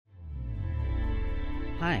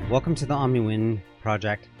Hi, welcome to the OmniWin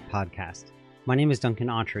Project podcast. My name is Duncan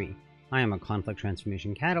Autry. I am a conflict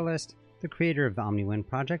transformation catalyst, the creator of the OmniWin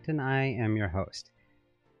Project, and I am your host.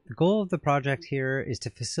 The goal of the project here is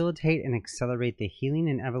to facilitate and accelerate the healing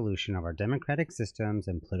and evolution of our democratic systems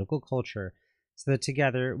and political culture so that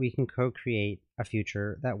together we can co-create a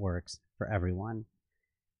future that works for everyone.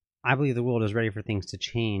 I believe the world is ready for things to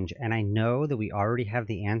change, and I know that we already have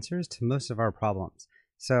the answers to most of our problems.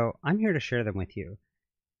 So I'm here to share them with you.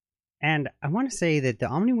 And I want to say that the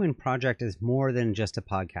OmniWin Project is more than just a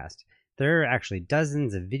podcast. There are actually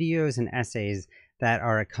dozens of videos and essays that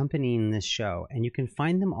are accompanying this show, and you can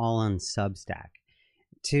find them all on Substack.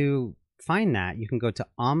 To find that, you can go to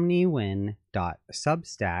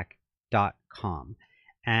omniwin.substack.com.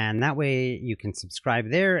 And that way you can subscribe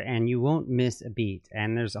there and you won't miss a beat.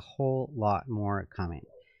 And there's a whole lot more coming.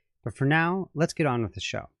 But for now, let's get on with the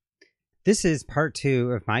show. This is part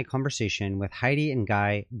 2 of my conversation with Heidi and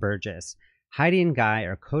Guy Burgess. Heidi and Guy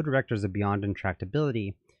are co-directors of Beyond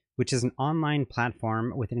Intractability, which is an online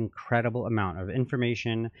platform with an incredible amount of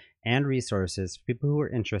information and resources for people who are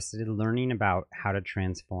interested in learning about how to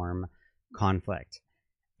transform conflict.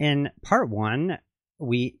 In part 1,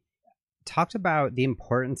 we talked about the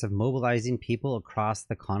importance of mobilizing people across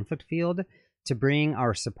the conflict field to bring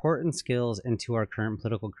our support and skills into our current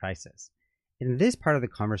political crisis. In this part of the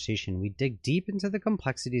conversation, we dig deep into the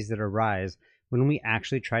complexities that arise when we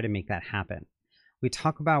actually try to make that happen. We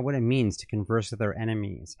talk about what it means to converse with our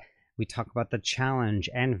enemies. We talk about the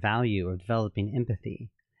challenge and value of developing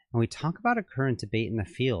empathy. And we talk about a current debate in the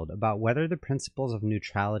field about whether the principles of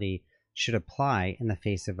neutrality should apply in the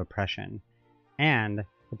face of oppression, and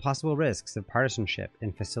the possible risks of partisanship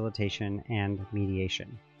in facilitation and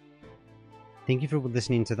mediation. Thank you for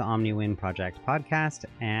listening to the OmniWin Project podcast,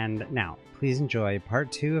 and now, please enjoy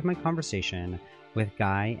part 2 of my conversation with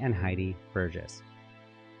Guy and Heidi Burgess.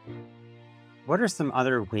 What are some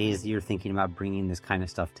other ways that you're thinking about bringing this kind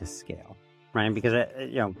of stuff to scale, right? Because,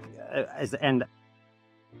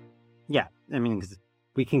 because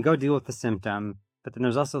we can go deal with the symptom, but then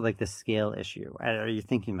there's also like the scale issue. Are you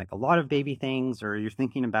thinking like a lot of baby things, or are you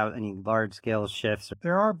thinking about any large scale shifts?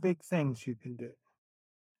 There are big things you can do.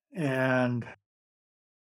 And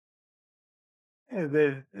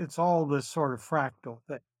it's all this sort of fractal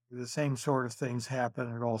thing. The same sort of things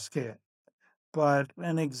happen at all scales. But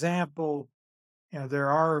an example, there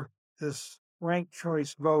are this ranked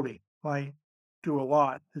choice voting might do a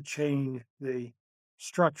lot to change the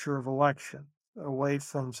structure of election away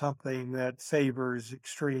from something that favors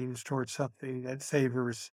extremes towards something that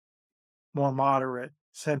favors more moderate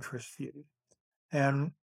centrist views.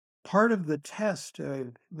 And part of the test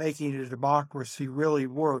of making a democracy really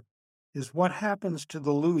work is what happens to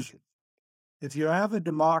the losers. If you have a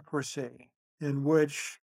democracy in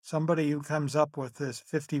which somebody who comes up with this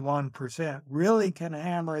 51% really can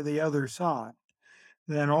hammer the other side,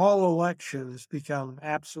 then all elections become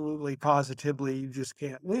absolutely positively you just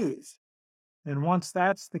can't lose. And once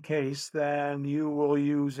that's the case, then you will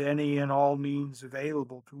use any and all means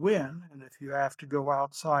available to win. And if you have to go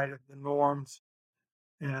outside of the norms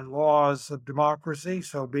and laws of democracy,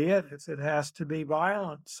 so be it. If it has to be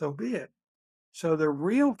violent, so be it. So the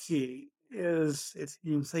real key is, if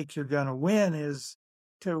you think you're going to win, is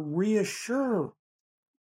to reassure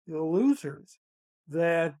the losers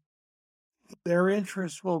that their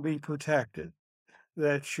interests will be protected,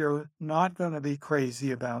 that you're not going to be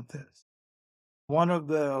crazy about this. One of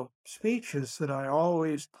the speeches that I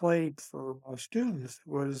always played for my students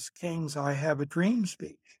was King's I Have a Dream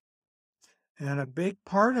speech. And a big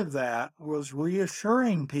part of that was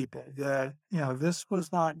reassuring people that, this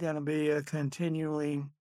was not going to be a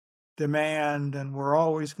continuing demand and we're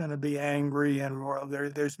always going to be angry and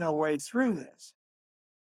there's no way through this.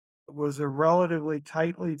 It was a relatively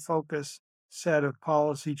tightly focused set of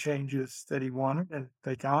policy changes that he wanted, and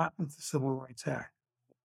they got with the Civil Rights Act.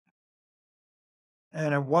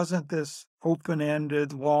 And it wasn't this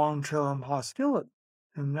open-ended, long-term hostility.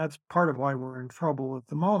 And that's part of why we're in trouble at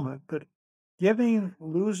the moment. But giving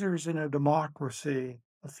losers in a democracy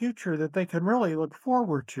a future that they can really look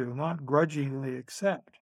forward to, not grudgingly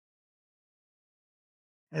accept,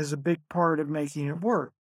 is a big part of making it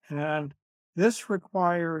work. And this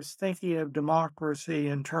requires thinking of democracy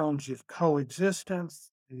in terms of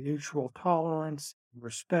coexistence, mutual tolerance,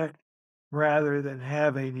 respect, rather than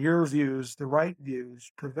having your views, the right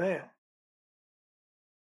views, prevail.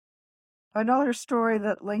 Another story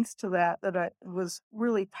that links to that was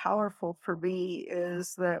really powerful for me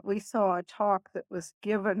is that we saw a talk that was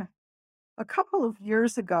given a couple of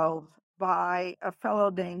years ago by a fellow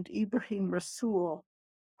named Ibrahim Rasool,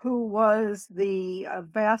 who was the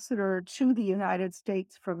ambassador to the United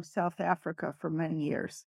States from South Africa for many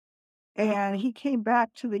years. And he came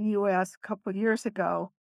back to the U.S. a couple of years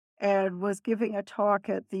ago and was giving a talk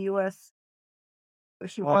at the U.S.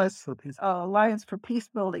 Alliance for Peace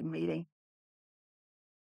Building meeting,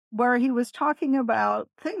 where he was talking about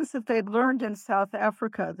things that they'd learned in South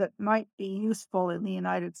Africa that might be useful in the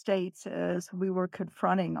United States as we were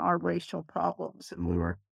confronting our racial problems. And we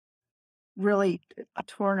were really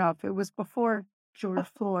torn up. It was before George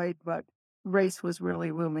Floyd, but race was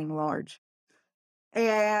really looming large.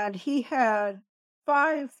 And he had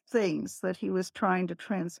 5 things that he was trying to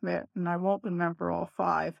transmit, and I won't remember all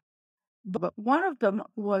 5. But one of them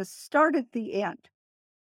was start at the end.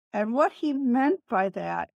 And what he meant by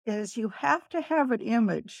that is you have to have an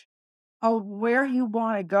image of where you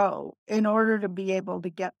want to go in order to be able to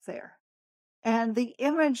get there. And the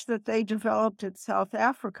image that they developed in South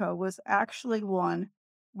Africa was actually one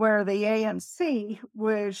where the ANC,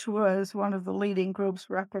 which was one of the leading groups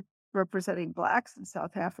representing Blacks in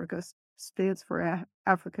South Africa, stands for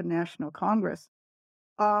African National Congress,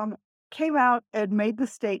 came out and made the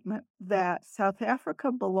statement that South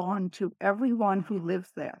Africa belonged to everyone who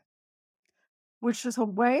lives there, which is a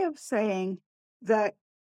way of saying that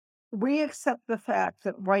we accept the fact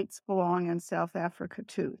that whites belong in South Africa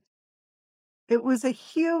too. It was a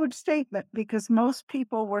huge statement because most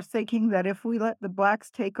people were thinking that if we let the Blacks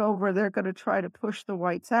take over, they're going to try to push the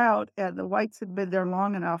whites out. And the whites had been there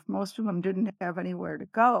long enough. Most of them didn't have anywhere to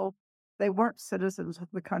go. They weren't citizens of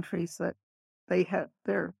the countries that they had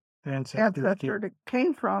their ancestor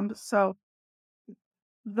came from. So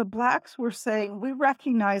the Blacks were saying, we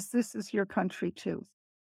recognize this is your country too.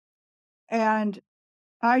 And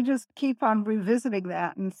I just keep on revisiting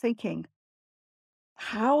that and thinking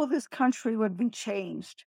how this country would be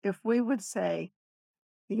changed if we would say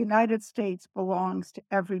the United States belongs to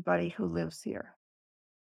everybody who lives here.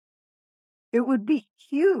 It would be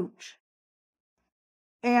huge.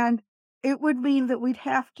 And it would mean that we'd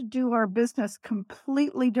have to do our business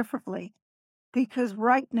completely differently because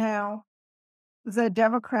right now the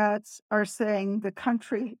Democrats are saying the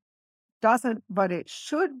country doesn't, but it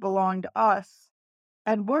should belong to us.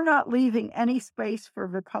 And we're not leaving any space for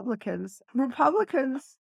Republicans.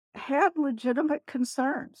 Republicans had legitimate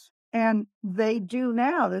concerns, and they do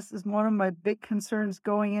now. This is one of my big concerns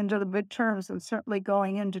going into the midterms and certainly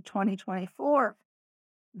going into 2024.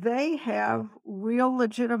 They have real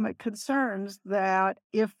legitimate concerns that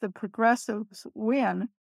if the progressives win,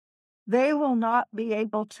 they will not be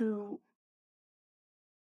able to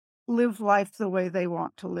live life the way they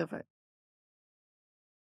want to live it.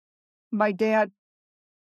 My dad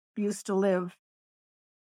used to live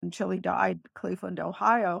until he died, Cleveland,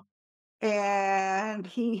 Ohio. And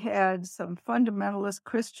he had some fundamentalist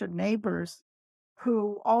Christian neighbors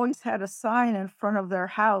who always had a sign in front of their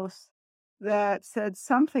house that said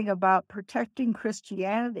something about protecting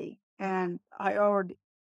Christianity. And I already,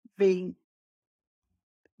 being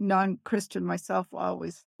non-Christian myself,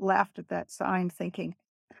 always laughed at that sign thinking,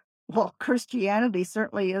 well, Christianity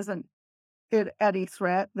certainly isn't any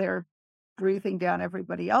threat. They're breathing down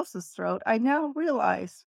everybody else's throat. I now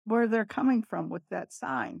realize where they're coming from with that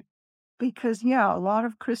sign. Because, yeah, a lot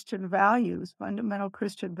of Christian values, fundamental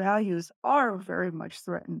Christian values, are very much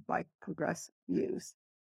threatened by progressive views.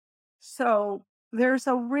 So there's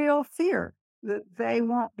a real fear that they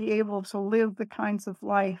won't be able to live the kinds of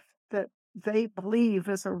life that they believe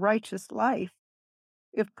is a righteous life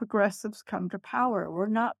if progressives come to power. We're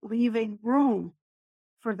not leaving room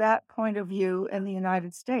for that point of view in the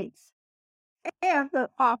United States. And the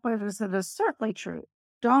opposite is certainly true.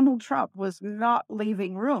 Donald Trump was not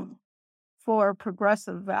leaving room for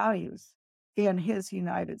progressive values in his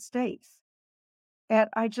United States. And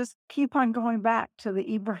I just keep on going back to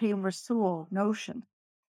the Ibrahim Rasool notion.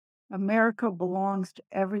 America belongs to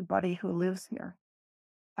everybody who lives here.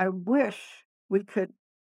 I wish we could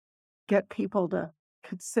get people to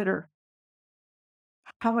consider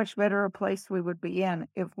how much better a place we would be in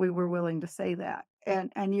if we were willing to say that.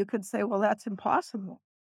 And you could say, well, that's impossible.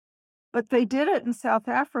 But they did it in South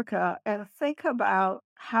Africa, and think about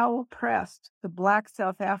how oppressed the Black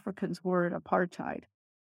South Africans were in apartheid.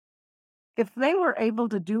 If they were able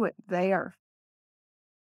to do it there,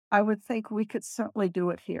 I would think we could certainly do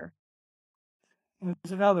it here.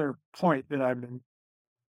 There's another point that I've been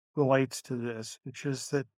relates to this, which is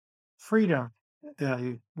that freedom,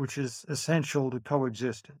 which is essential to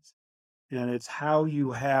coexistence, and it's how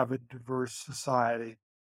you have a diverse society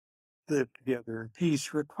live together in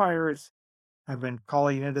peace requires, I've been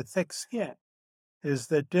calling it a thick skin, is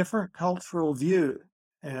that different cultural views,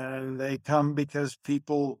 and they come because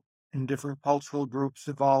people and different cultural groups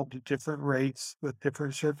evolved at different rates with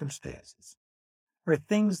different circumstances, are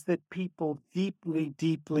things that people deeply,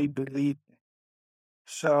 deeply believe in.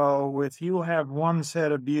 So if you have one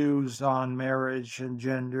set of views on marriage and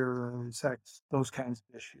gender and sex, those kinds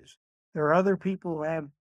of issues, there are other people who have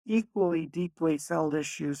equally deeply felt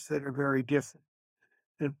issues that are very different.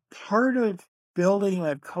 And part of building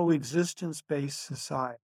a coexistence-based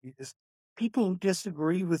society is people who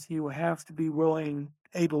disagree with you have to be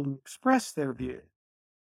able to express their view.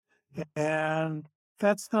 And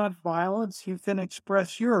that's not violence. You can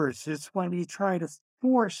express yours. It's when you try to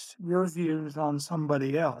force your views on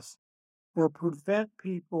somebody else or prevent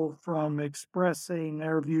people from expressing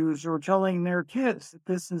their views or telling their kids that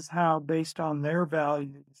this is how, based on their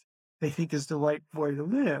values, they think is the right way to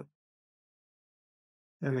live.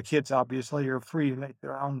 And the kids obviously are free to make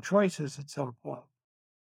their own choices at some point.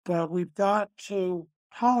 But we've got to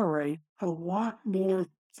tolerate a lot more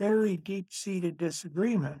very deep-seated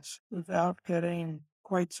disagreements without getting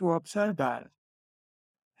quite so upset about it.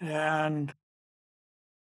 And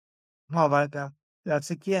well,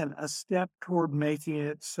 that's again a step toward making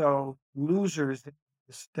it so losers in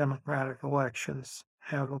these democratic elections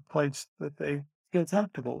have a place that they feel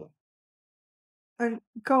comfortable with. And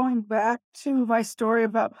going back to my story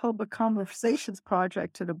about Public Conversations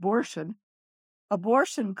Project and abortion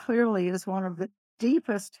clearly is one of the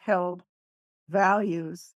deepest held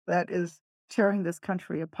values that is tearing this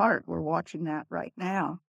country apart. We're watching that right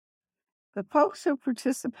now. The folks who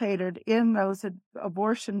participated in those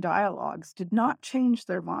abortion dialogues did not change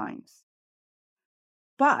their minds,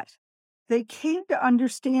 but they came to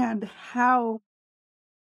understand how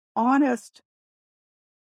honest,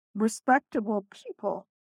 respectable people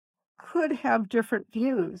could have different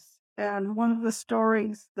views. And one of the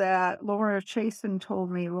stories that Laura Chasen told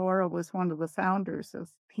me, Laura was one of the founders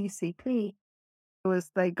of PCP, was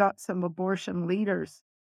they got some abortion leaders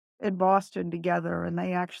in Boston together, and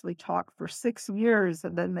they actually talked for 6 years,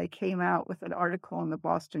 and then they came out with an article in the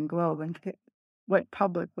Boston Globe and went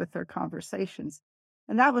public with their conversations.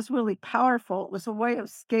 And that was really powerful. It was a way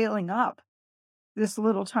of scaling up this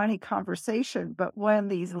little tiny conversation. But when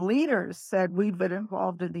these leaders said, we've been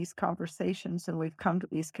involved in these conversations and we've come to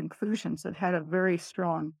these conclusions, it had a very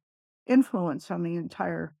strong influence on the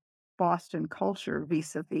entire Boston culture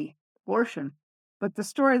vis-a-vis abortion. But the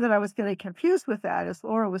story that I was getting confused with that is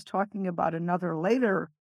Laura was talking about another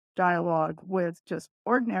later dialogue with just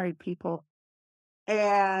ordinary people.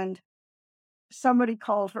 And somebody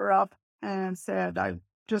called her up and said, I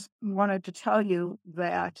just wanted to tell you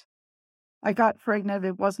that I got pregnant.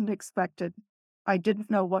 It wasn't expected. I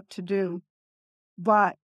didn't know what to do.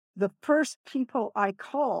 But the first people I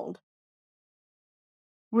called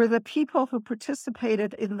were the people who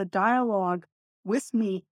participated in the dialogue with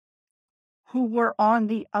me who were on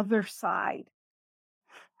the other side.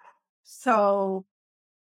 So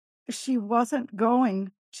she wasn't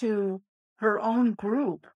going to her own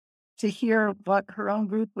group to hear what her own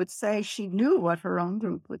group would say. She knew what her own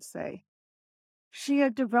group would say. She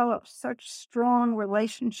had developed such strong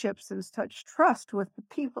relationships and such trust with the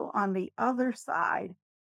people on the other side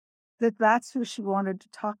that that's who she wanted to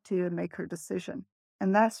talk to and make her decision.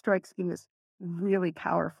 And that strikes me as really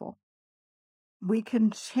powerful. We can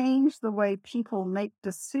change the way people make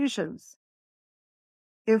decisions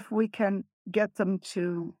if we can get them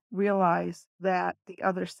to realize that the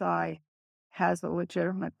other side has a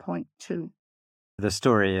legitimate point too. The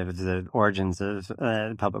story of the origins of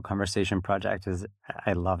the Public Conversation Project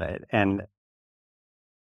I love it. And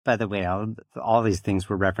by the way, all these things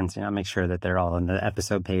we're referencing, I'll make sure that they're all on the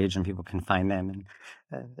episode page and people can find them.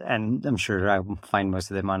 And I'm sure I will find most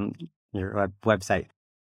of them on your website.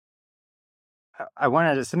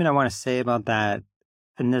 Something I want to say about that,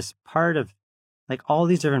 and this part of like all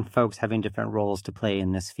these different folks having different roles to play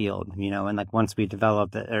in this field, and like once we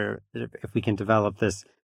develop it, or if we can develop this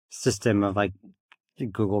system of like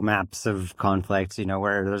Google Maps of conflicts,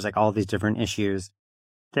 where there's like all these different issues,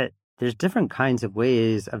 that there's different kinds of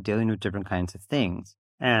ways of dealing with different kinds of things.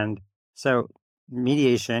 And so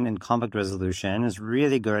mediation and conflict resolution is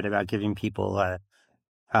really good about giving people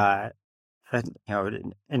an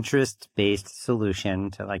interest-based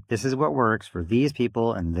solution to like, this is what works for these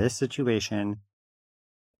people in this situation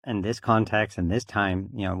and this context and this time,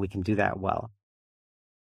 we can do that well.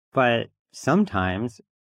 But sometimes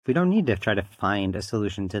we don't need to try to find a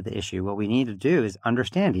solution to the issue. What we need to do is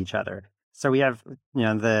understand each other. So we have,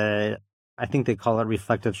 I think they call it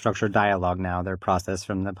reflective structured dialogue now, their process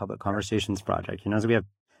from the Public Conversations Project. So we have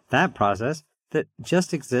that process that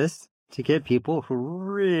just exists to get people who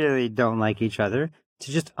really don't like each other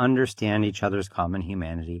to just understand each other's common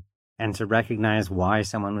humanity and to recognize why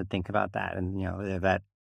someone would think about that. And, that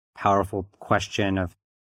powerful question of,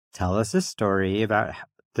 tell us a story that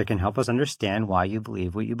can help us understand why you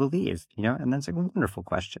believe what you believe, and that's a wonderful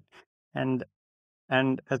question. And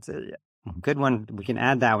that's a good one. We can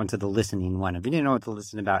add that one to the listening one. If you didn't know what to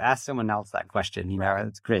listen about, ask someone else that question.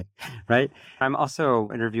 It's great, right? I'm also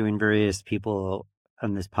interviewing various people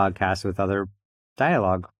on this podcast with other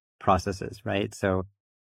dialogue processes, right? So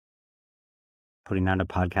putting out a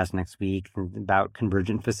podcast next week about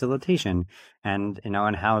convergent facilitation and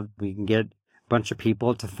how we can get a bunch of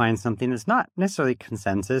people to find something that's not necessarily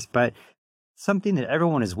consensus, but something that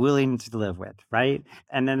everyone is willing to live with, right?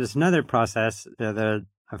 And then there's another process, the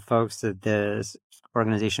folks at this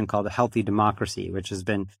organization called Healthy Democracy, which has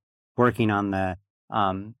been working on the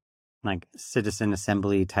like citizen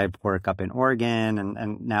assembly type work up in Oregon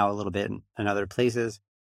and now a little bit in other places.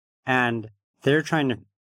 And they're trying to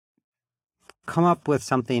come up with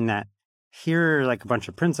something that here are like a bunch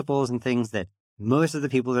of principles and things that most of the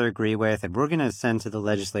people that agree with, and we're going to send to the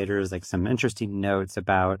legislators like some interesting notes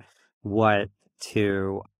about what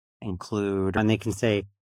to include. And they can say,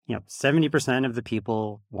 70% of the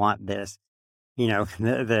people want this, and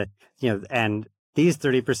these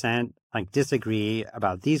 30% like disagree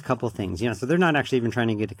about these couple things, so they're not actually even trying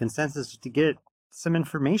to get a consensus, to get some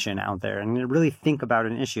information out there and really think about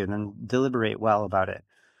an issue and then deliberate well about it.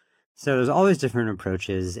 So there's always different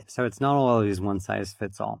approaches. So it's not always one size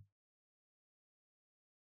fits all.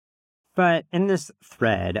 But in this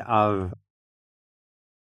thread of,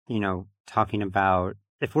 talking about,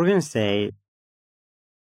 if we're going to say,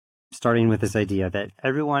 starting with this idea that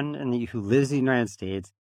everyone who lives in the United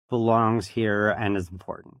States belongs here and is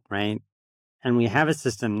important, right? And we have a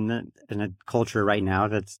system in a culture right now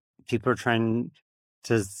that's people are trying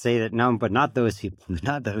to say that no, but not those people,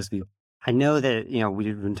 not those people. I know that,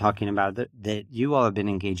 we've been talking about that you all have been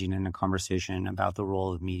engaging in a conversation about the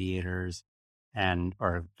role of mediators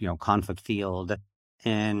or conflict field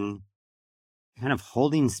in kind of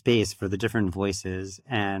holding space for the different voices.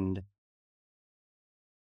 And,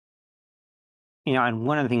 and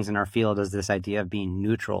one of the things in our field is this idea of being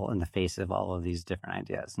neutral in the face of all of these different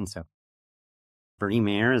ideas. And so Bernie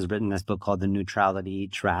Mayer has written this book called The Neutrality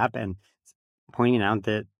Trap, and pointing out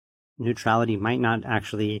that neutrality might not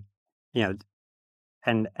actually,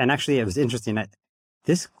 and actually it was interesting that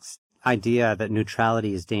this idea that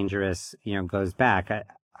neutrality is dangerous, goes back.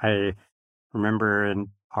 I remember an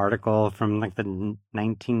article from like the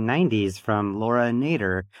 1990s from Laura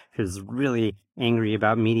Nader, who's really angry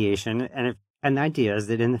about mediation. And the idea is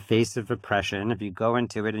that in the face of oppression, if you go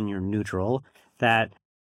into it and you're neutral, that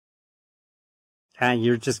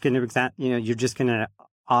you're just going to, you're just going to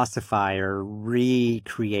ossify or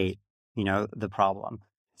recreate, the problem.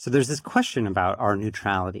 So there's this question about our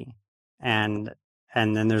neutrality. And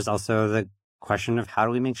then there's also the question of how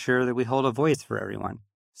do we make sure that we hold a voice for everyone?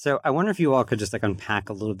 So I wonder if you all could just like unpack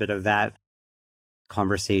a little bit of that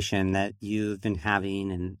conversation that you've been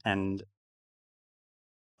having and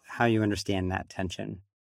how you understand that tension.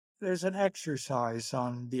 There's an exercise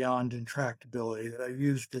on Beyond Intractability that I've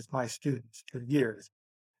used with my students for years.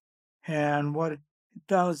 And what it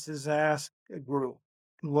does is ask a group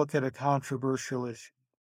to look at a controversial issue.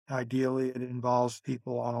 Ideally, it involves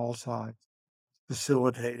people on all sides,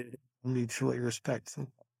 facilitated, mutually respectful.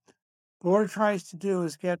 But what it tries to do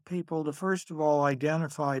is get people to, first of all,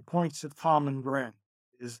 identify points of common ground.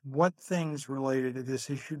 Is what things related to this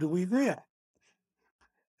issue do we agree on?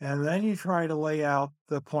 And then you try to lay out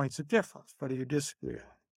the points of difference. What do you disagree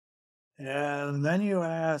on? And then you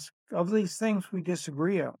ask, of these things we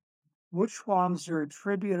disagree on, which ones are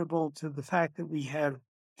attributable to the fact that we have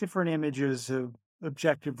different images of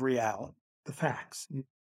objective reality, the facts?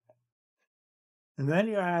 And then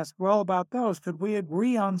you ask, well, about those, could we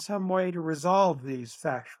agree on some way to resolve these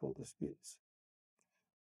factual disputes?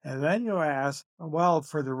 And then you ask, well,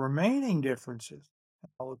 for the remaining differences,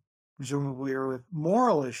 presumably are with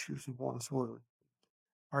moral issues of one sort,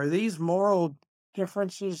 are these moral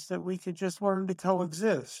differences that we could just learn to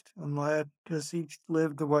coexist and let us each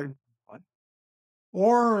live the way we want?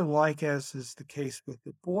 Or, like as is the case with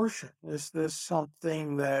abortion, is this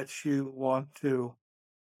something that you want to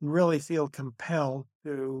really feel compelled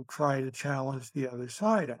to try to challenge the other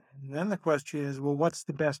side on? And then the question is, well, what's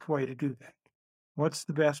the best way to do that? What's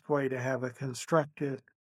the best way to have a constructive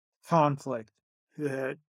conflict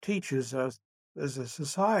that teaches us as a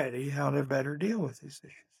society how to better deal with these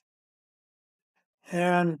issues?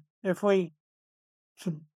 And if we,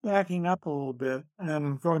 so backing up a little bit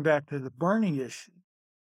and going back to the Bernie issue,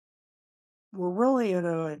 we're really at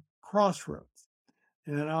a crossroads.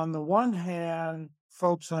 And on the one hand,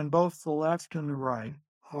 folks on both the left and the right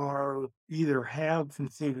are either have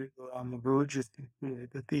conceded on the verge of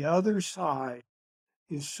conceded that the other side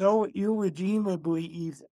is so irredeemably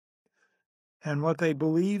evil and what they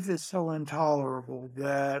believe is so intolerable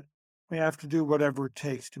that we have to do whatever it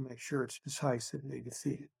takes to make sure it's decisively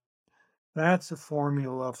defeated. That's a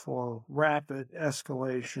formula for rapid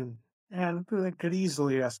escalation, and it could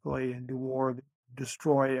easily escalate into war that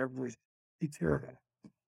destroy everything.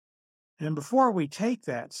 And before we take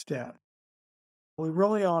that step, we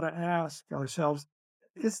really ought to ask ourselves,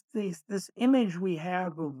 is this image we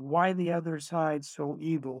have of why the other side's so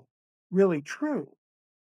evil really true?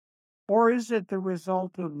 Or is it the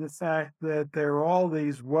result of the fact that there are all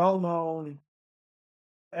these well-known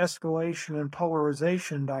escalation and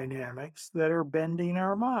polarization dynamics that are bending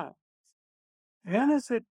our minds? And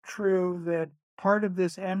is it true that part of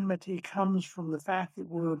this enmity comes from the fact that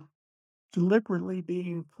we're deliberately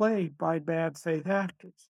being played by bad faith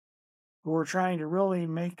actors who are trying to really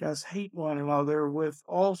make us hate one another with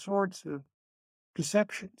all sorts of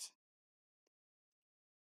deceptions?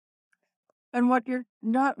 And what you're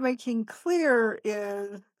not making clear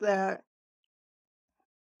is that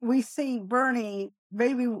we see Bernie.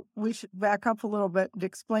 Maybe we should back up a little bit and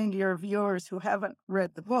explain to your viewers who haven't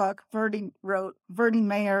read the book. Bernie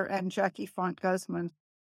Mayer and Jackie Font Guzman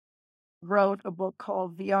wrote a book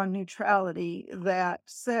called Beyond Neutrality that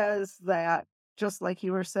says that, just like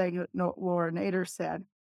you were saying, what Laura Nader said,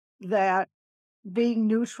 that being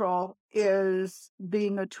neutral is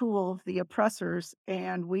being a tool of the oppressors,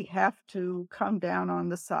 and we have to come down on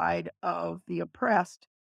the side of the oppressed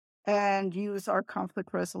and use our conflict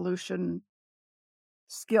resolution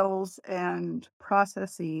skills and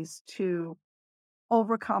processes to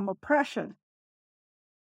overcome oppression.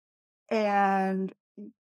 And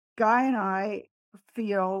Guy and I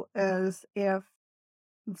feel as if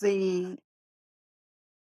the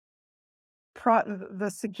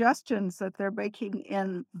suggestions that they're making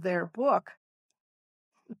in their book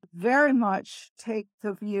very much take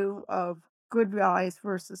the view of good guys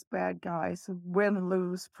versus bad guys,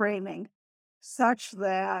 win-lose framing, such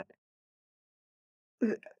that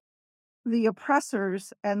the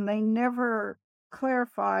oppressors, and they never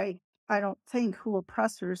clarify, I don't think, who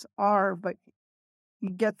oppressors are, but you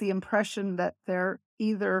get the impression that they're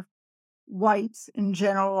either whites in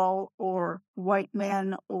general or white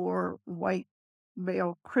men or white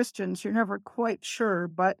male Christians. You're never quite sure,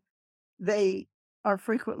 but they are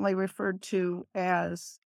frequently referred to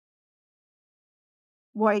as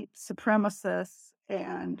white supremacists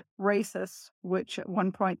and racists, which at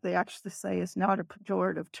one point they actually say is not a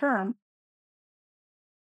pejorative term,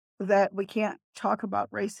 that we can't talk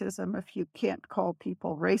about racism if you can't call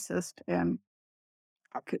people racist. And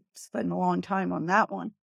I could spend a long time on that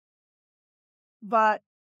one. But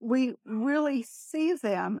we really see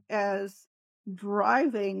them as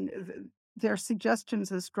driving, their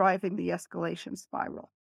suggestions as driving the escalation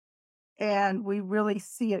spiral. And we really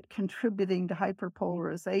see it contributing to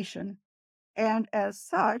hyperpolarization. And as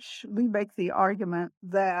such, we make the argument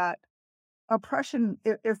that oppression,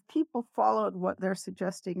 if people followed what they're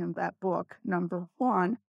suggesting in that book, number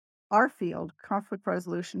one, our field, conflict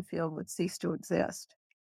resolution field, would cease to exist.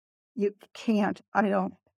 You can't, I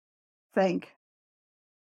don't think,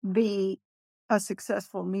 be a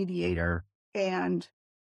successful mediator and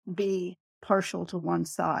be partial to one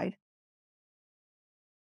side.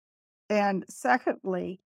 And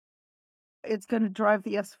secondly, it's going to drive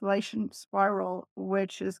the escalation spiral,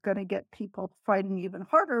 which is going to get people fighting even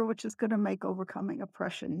harder, which is going to make overcoming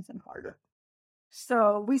oppression even harder.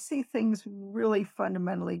 So we see things really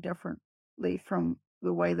fundamentally differently from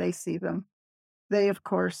the way they see them. They, of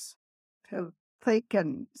course, have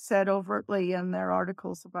taken, said overtly in their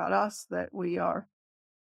articles about us that we are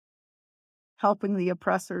helping the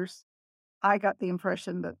oppressors. I got the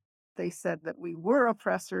impression that they said that we were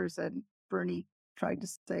oppressors, and Bernie tried to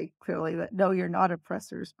say clearly that, no, you're not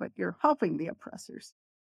oppressors, but you're helping the oppressors.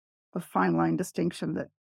 A fine line distinction that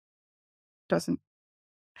doesn't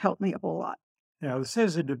help me a whole lot. Now, this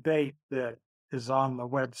is a debate that is on the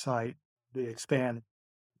website. Be expanded.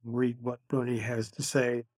 Read what Bernie has to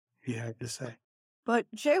say. He had to say. But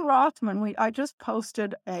Jay Rothman, I just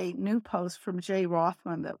posted a new post from Jay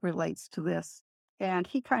Rothman that relates to this. And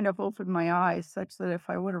he kind of opened my eyes such that if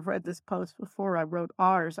I would have read this post before I wrote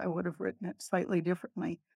ours, I would have written it slightly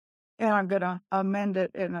differently. And I'm going to amend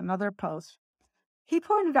it in another post. He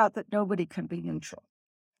pointed out that nobody can be neutral,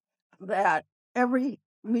 that every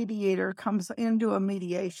mediator comes into a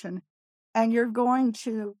mediation and you're going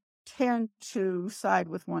to tend to side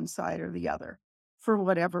with one side or the other for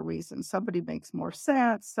whatever reason. Somebody makes more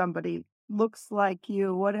sense, somebody looks like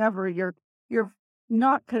you, whatever. You're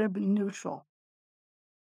not going to be neutral.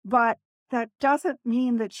 But that doesn't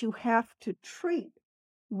mean that you have to treat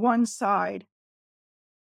one side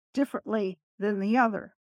differently than the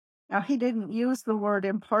other. Now, he didn't use the word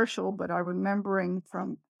impartial, but I'm remembering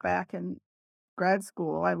from back in grad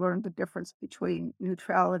school, I learned the difference between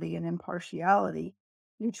neutrality and impartiality.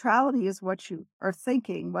 Neutrality is what you are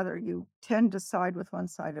thinking, whether you tend to side with one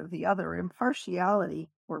side or the other. Impartiality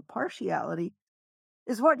or partiality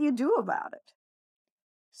is what you do about it.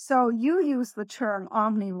 So you use the term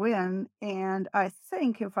omni-win, and I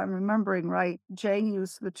think, if I'm remembering right, Jay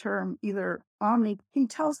used the term either omni. He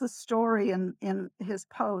tells the story in his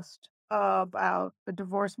post about the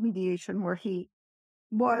divorce mediation where he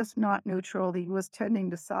was not neutral. He was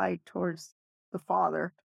tending to side towards the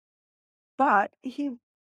father, but he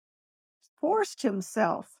forced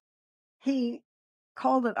himself. He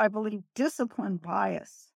called it, I believe, discipline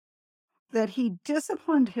bias, that he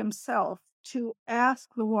disciplined himself to ask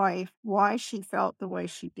the wife why she felt the way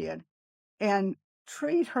she did and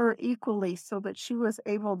treat her equally so that she was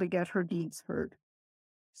able to get her needs heard.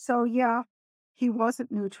 So, yeah, he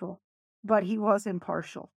wasn't neutral, but he was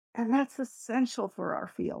impartial. And that's essential for our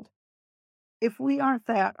field. If we aren't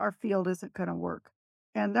that, our field isn't going to work.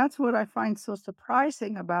 And that's what I find so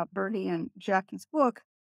surprising about Bernie and Jackie's book,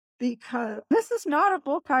 because this is not a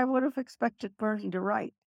book I would have expected Bernie to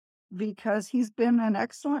write, because he's been an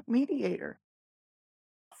excellent mediator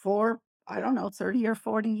for, I don't know, 30 or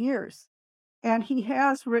 40 years. And he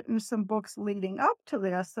has written some books leading up to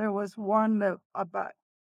this. There was one that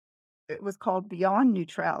it was called Beyond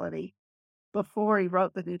Neutrality, before he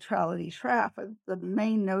wrote The Neutrality Trap. The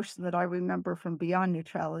main notion that I remember from Beyond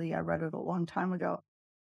Neutrality, I read it a long time ago,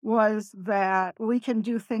 was that we can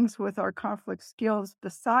do things with our conflict skills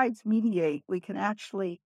besides mediate. We can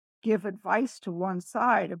actually give advice to one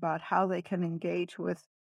side about how they can engage with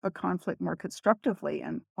a conflict more constructively.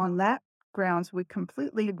 And on that grounds, we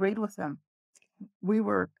completely agreed with them. We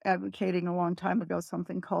were advocating a long time ago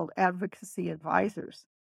something called advocacy advisors,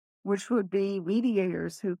 which would be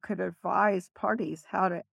mediators who could advise parties how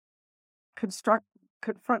to confront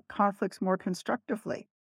conflicts more constructively.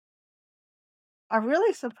 I'm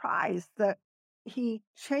really surprised that he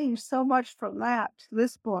changed so much from that to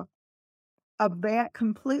this book,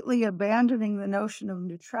 completely abandoning the notion of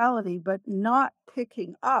neutrality, but not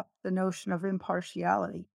picking up the notion of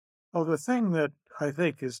impartiality. Well, the thing that I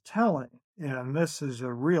think is telling, and this is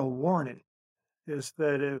a real warning, is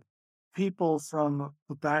that if people from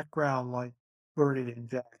a background like Bernie and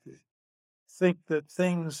Jackie think that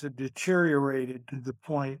things have deteriorated to the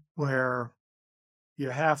point where you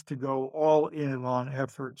have to go all in on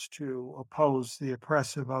efforts to oppose the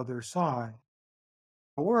oppressive other side,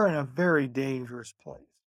 we're in a very dangerous place.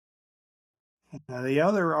 Now, the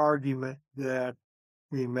other argument that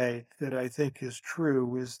we make that I think is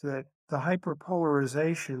true is that the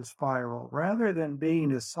hyperpolarization spiral, rather than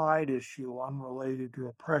being a side issue unrelated to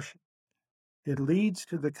oppression, it leads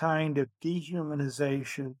to the kind of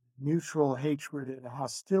dehumanization, mutual hatred, and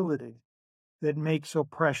hostility that makes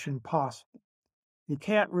oppression possible. You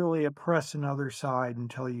can't really oppress another side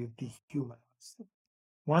until you've dehumanized them.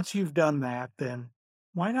 Once you've done that, then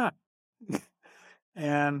why not?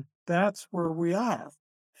 And that's where we are.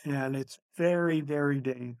 And it's very, very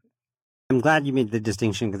dangerous. I'm glad you made the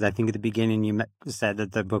distinction, because I think at the beginning you said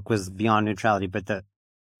that the book was Beyond Neutrality, but the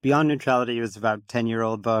Beyond Neutrality was about a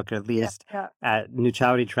 10-year-old book, or at least. Yeah.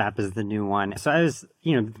 Neutrality Trap is the new one. So I was,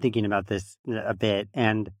 thinking about this a bit,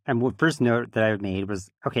 and what first note that I made was,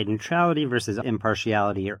 okay, neutrality versus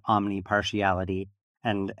impartiality or omnipartiality,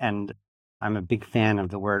 and I'm a big fan of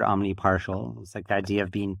the word omnipartial. It's like the idea of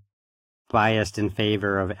being biased in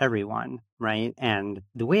favor of everyone, right? And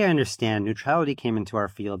the way I understand neutrality came into our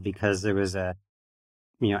field because there was as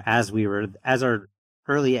our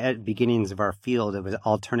early beginnings of our field, it was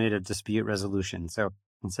alternative dispute resolution. So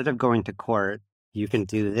instead of going to court, you can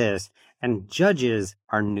do this. And judges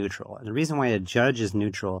are neutral. And the reason why a judge is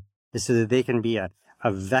neutral is so that they can be a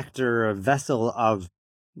vector, a vessel of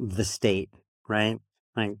the state, right?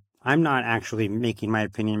 Like, I'm not actually making my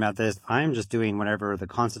opinion about this. I'm just doing whatever the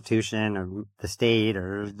Constitution or the state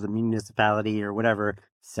or the municipality or whatever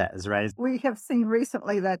says, right? We have seen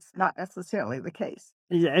recently that's not necessarily the case.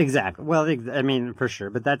 Yeah, exactly. Well, I mean, for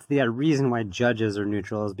sure. But that's the reason why judges are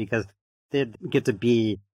neutral, is because they get to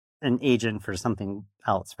be an agent for something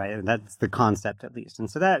else, right? That's the concept, at least. And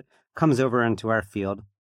so that comes over into our field.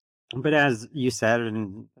 But as you said,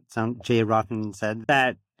 and Jay Rothen said,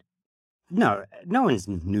 that no one's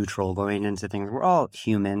neutral going into things. We're all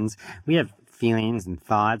humans. We have feelings and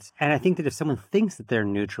thoughts. And I think that if someone thinks that they're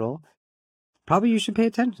neutral, probably you should pay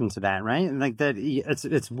attention to that, right? Like that,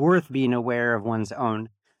 it's worth being aware of one's own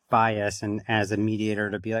bias and as a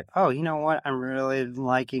mediator to be like, oh, you know what? I'm really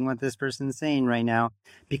liking what this person's saying right now,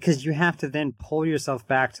 because you have to then pull yourself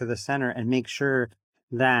back to the center and make sure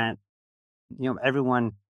that,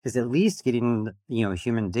 everyone is at least getting,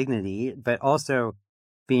 human dignity, but also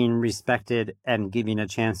being respected and giving a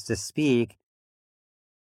chance to speak.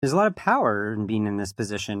 There's a lot of power in being in this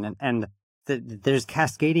position, and there's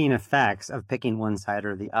cascading effects of picking one side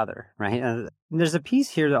or the other, right? There's a piece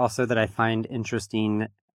here also that I find interesting,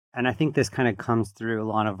 and I think this kind of comes through a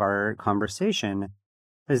lot of our conversation,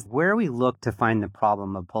 is where we look to find the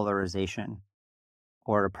problem of polarization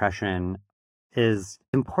or oppression is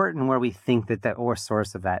important, where we think that the or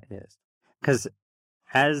source of that is. Because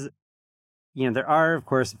as there are, of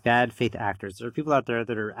course, bad faith actors. There are people out there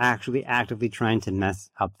that are actually actively trying to mess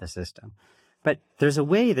up the system. But there's a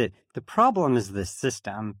way that the problem is the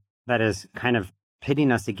system that is kind of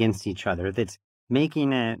pitting us against each other, that's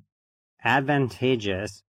making it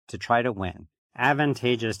advantageous to try to win,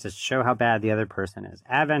 advantageous to show how bad the other person is,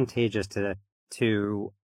 advantageous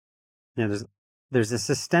to there's a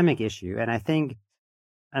systemic issue. And I think,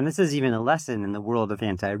 and this is even a lesson in the world of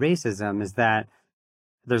anti-racism, is that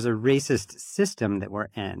there's a racist system that we're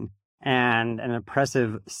in and an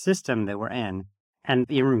oppressive system that we're in. And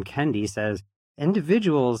Ibram Kendi says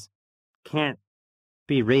individuals can't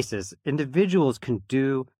be racist. Individuals can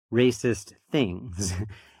do racist things.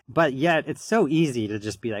 But yet it's so easy to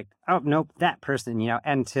just be like, oh, nope, that person,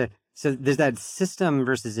 so there's that system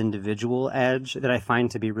versus individual edge that I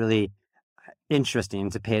find to be really interesting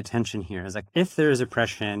to pay attention here. Is like, if there's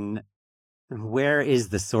oppression, where is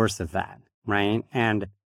the source of that? Right. And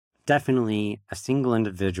definitely a single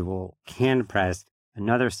individual can oppress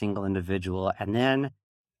another single individual. And then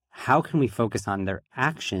how can we focus on their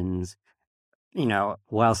actions,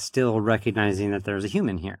 while still recognizing that there's a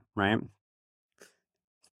human here, right?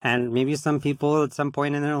 And maybe some people at some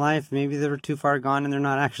point in their life, maybe they were too far gone and they're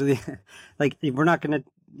not actually like, we're not going to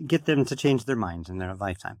get them to change their minds in their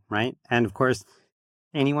lifetime, right? And of course,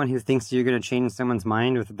 anyone who thinks you're going to change someone's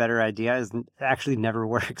mind with a better idea actually never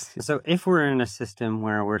works. So if we're in a system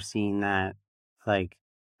where we're seeing that, like,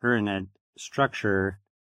 we're in a structure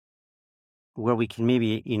where we can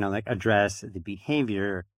maybe, address the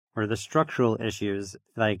behavior or the structural issues,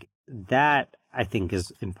 like that, I think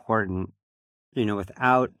is important,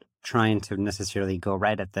 without trying to necessarily go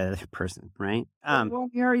right at the other person, right?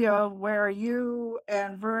 One area where you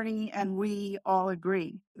and Vernie and we all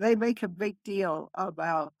agree. They make a big deal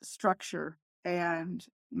about structure and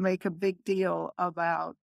make a big deal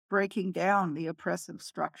about breaking down the oppressive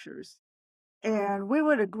structures. And we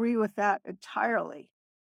would agree with that entirely.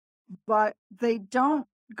 But they don't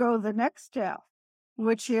go the next step,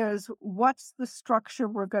 which is what's the structure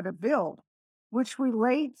we're going to build, which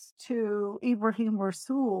relates to Ibrahim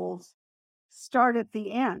Rasool's Start at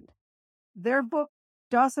the End. Their book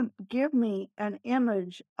doesn't give me an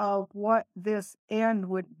image of what this end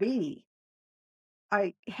would be.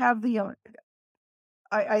 I have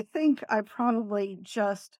I think I probably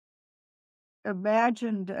just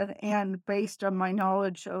imagined an end based on my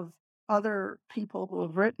knowledge of other people who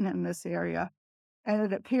have written in this area. And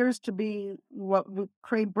it appears to be what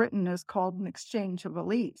Craig Britton has called an exchange of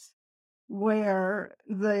elites, where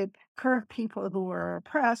the current people who are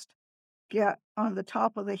oppressed get on the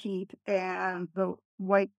top of the heap and the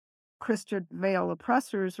white Christian male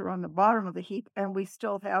oppressors are on the bottom of the heap, and we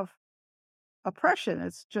still have oppression.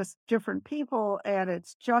 It's just different people, and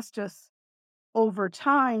it's justice over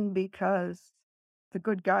time because the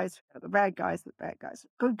good guys, the bad guys,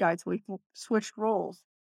 good guys, we switched roles.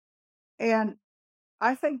 And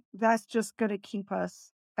I think that's just going to keep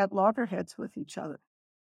us at loggerheads with each other.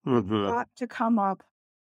 We've got to come up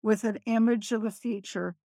with an image of the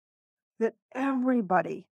future that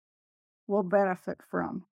everybody will benefit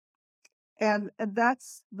from. And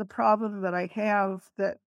that's the problem that I have,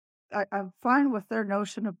 that I'm fine with their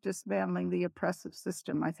notion of dismantling the oppressive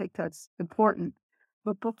system. I think that's important.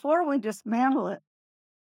 But before we dismantle it,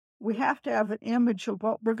 we have to have an image of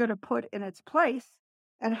what we're going to put in its place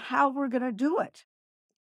and how we're going to do it.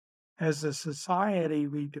 As a society,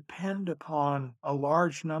 we depend upon a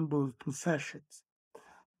large number of professions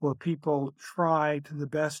where people try to the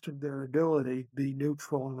best of their ability to be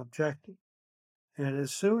neutral and objective. And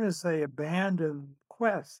as soon as they abandon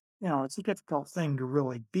quest, it's a difficult thing to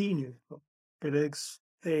really be neutral, but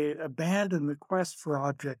they abandon the quest for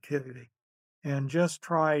objectivity and just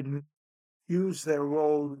try to use their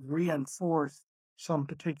role to reinforce some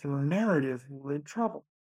particular narrative, we're in trouble.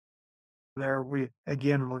 There we're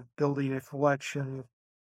building a collection of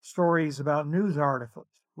stories about news articles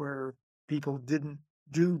where people didn't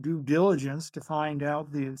do due diligence to find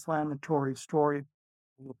out the inflammatory story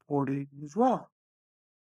reporting as well.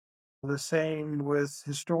 The same with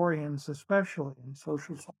historians, especially, and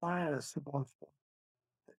social scientists.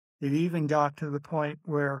 It even got to the point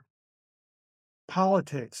where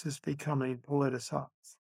politics is becoming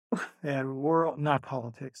politicized, and not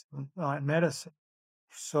politics, medicine.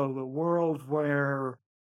 So the world where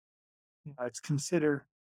it's considered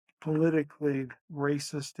politically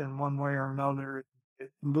racist in one way or another,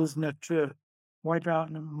 losing it to wipe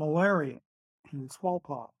out malaria and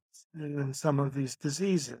smallpox and some of these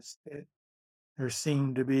diseases. There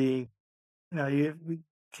seem to be, we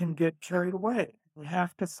can get carried away. We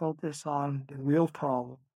have to focus on the real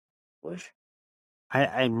problem.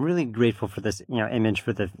 I'm really grateful for this, image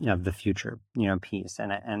for the future, piece.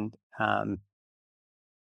 And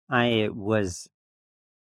I was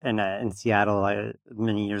in Seattle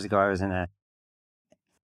many years ago. I was in a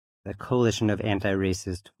coalition of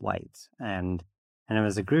anti-racist whites, and it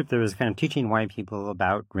was a group that was kind of teaching white people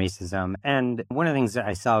about racism. And one of the things that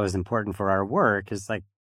I saw was important for our work is like,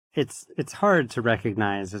 it's hard to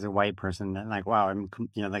recognize as a white person that like, wow, I'm,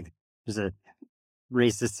 like there's a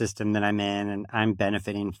racist system that I'm in and I'm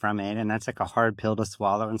benefiting from it. And that's like a hard pill to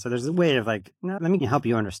swallow. And so there's a way of like, no, let me help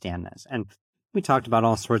you understand this. And we talked about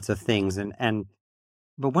all sorts of things.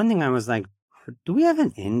 But one thing I was like, do we have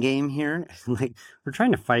an end game here? Like, we're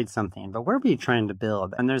trying to fight something, but what are we trying to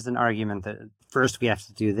build? And there's an argument that first we have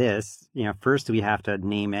to do this, first we have to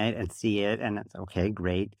name it and see it. And it's okay,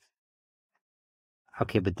 great.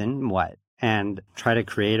 Okay, but then what? And try to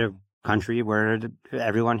create a country where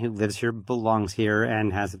everyone who lives here belongs here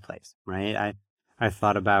and has a place, right? I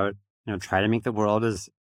thought about, try to make the world as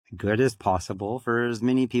good as possible for as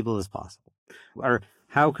many people as possible. Or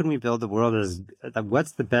how can we build the world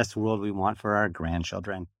what's the best world we want for our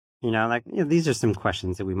grandchildren? These are some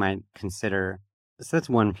questions that we might consider. So that's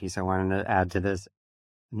one piece I wanted to add to this.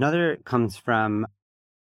 Another comes from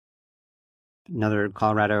another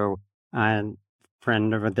Colorado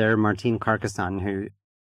friend over there, Martine Carcassonne, who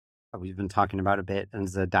we've been talking about a bit, and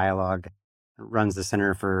is a dialogue, runs the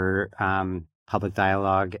Center for Public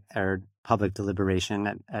Dialogue or Public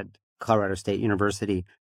Deliberation at Colorado State University.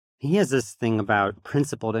 He has this thing about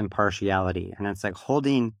principled impartiality, and it's like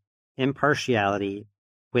holding impartiality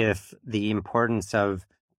with the importance of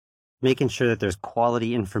making sure that there's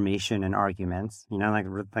quality information and arguments,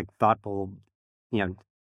 like thoughtful,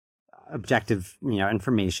 objective,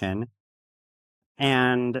 information,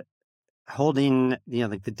 and holding,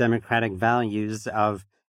 like the democratic values of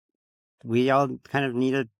we all kind of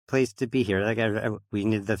need a place to be here. Like we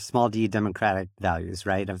need the small d democratic values,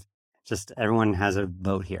 right? Of just everyone has a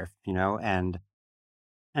vote here, and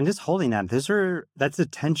just holding that. That's a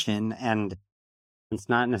tension, and it's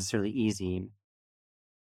not necessarily easy.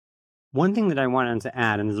 One thing that I wanted to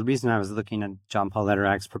add, and the reason I was looking at John Paul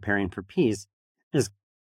Lederach's Preparing for Peace, is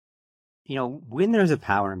when there's a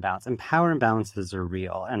power imbalance, and power imbalances are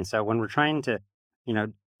real. And so when we're trying to,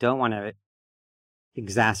 don't want to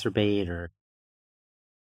exacerbate or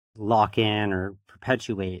lock in or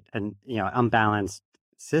perpetuate an, unbalanced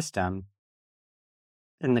system,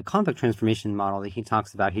 in the conflict transformation model that he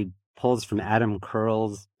talks about, he pulls from Adam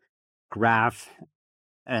Curl's graph,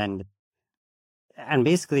 and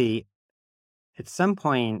basically at some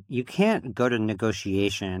point you can't go to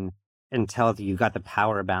negotiation until you got the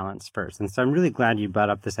power balance first. And so I'm really glad you brought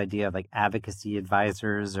up this idea of like advocacy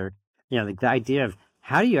advisors, or, like the idea of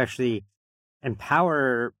how do you actually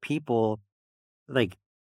empower people, like,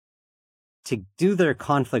 to do their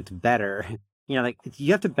conflict better. Like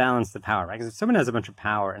you have to balance the power, right? Because if someone has a bunch of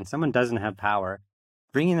power and someone doesn't have power,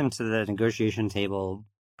 bringing them to the negotiation table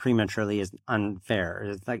prematurely is unfair.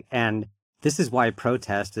 It's like, and this is why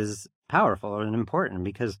protest is powerful and important,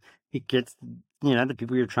 because it gets, the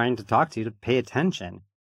people you're trying to talk to pay attention,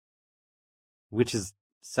 which is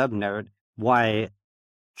subnote why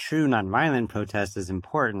true nonviolent protest is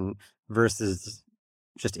important versus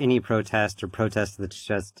just any protest or protest that's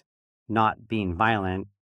just not being violent.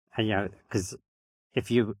 Because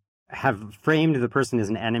if you have framed the person as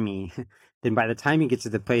an enemy, then by the time you get to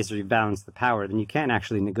the place where you balance the power, then you can't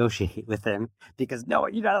actually negotiate with them, because no,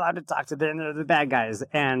 you're not allowed to talk to them. They're the bad guys.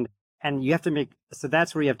 And you have to so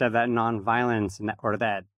that's where you have to have that nonviolence or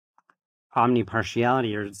that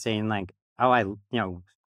omnipartiality, or saying like,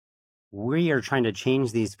 we are trying to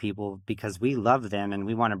change these people because we love them and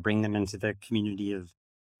we want to bring them into the community of,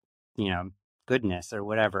 goodness or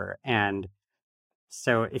whatever. And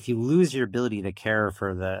so if you lose your ability to care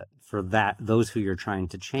for those who you're trying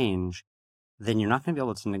to change, then you're not going to be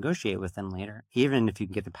able to negotiate with them later, even if you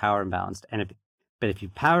can get the power imbalanced. But if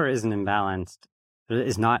your power is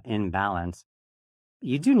not in balance,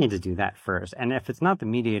 you do need to do that first. And if it's not the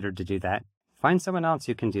mediator to do that, find someone else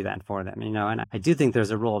who can do that for them, you know. And I do think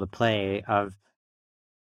there's a role to play of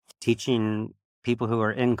teaching people who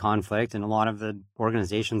are in conflict, and a lot of the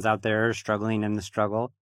organizations out there are struggling in the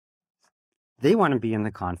struggle. They want to be in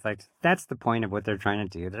the conflict. That's the point of what they're trying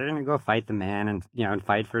to do. They're going to go fight the man and, you know, and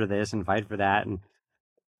fight for this and fight for that. And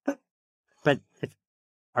but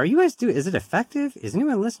are you guys is it effective? Is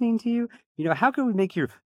anyone listening to you? You know, how can we make you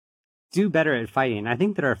do better at fighting? I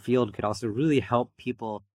think that our field could also really help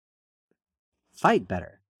people fight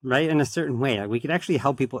better, right? In a certain way. Like, we could actually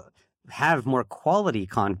help people have more quality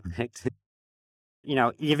conflict, you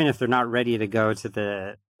know, even if they're not ready to go to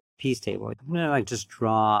the peace table. I'm going to like just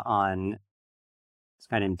draw on this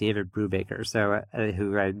guy named David Brubaker,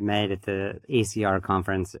 who I met at the ACR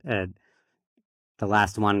conference, the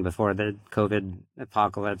last one before the COVID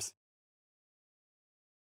apocalypse.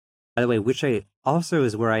 By the way, which I also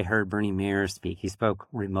is where I heard Bernie Mayer speak. He spoke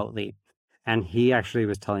remotely, and he actually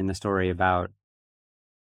was telling the story about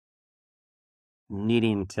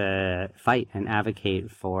needing to fight and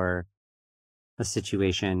advocate for a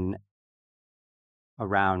situation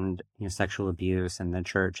around, you know, sexual abuse in the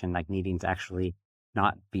church, and like needing to actually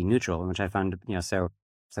not be neutral, which I found, you know, so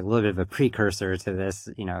it's like a little bit of a precursor to this,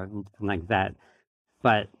 you know, like that.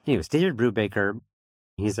 But anyways, David Brubaker,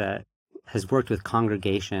 has worked with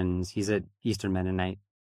congregations. He's at Eastern Mennonite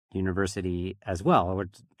University as well,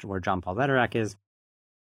 where John Paul Lederach is.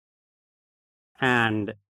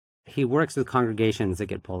 And he works with congregations that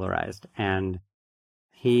get polarized. And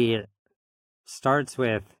he starts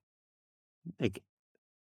with, like,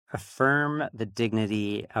 affirm the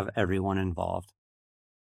dignity of everyone involved.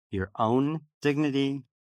 Your own dignity,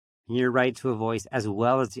 your right to a voice, as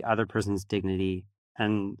well as the other person's dignity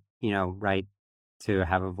and, you know, right to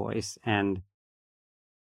have a voice. And,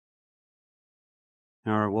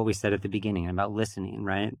 or what we said at the beginning about listening,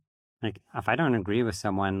 right? Like, if I don't agree with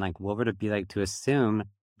someone, like, what would it be like to assume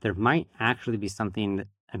there might actually be something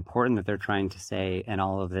important that they're trying to say in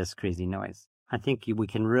all of this crazy noise? I think we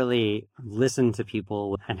can really listen to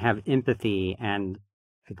people and have empathy and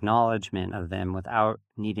acknowledgement of them without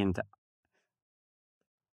needing to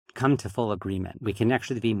come to full agreement. We can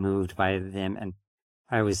actually be moved by them. And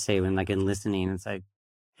I always say, when like in listening, it's like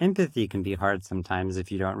empathy can be hard sometimes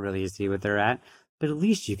if you don't really see what they're at, but at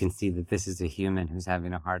least you can see that this is a human who's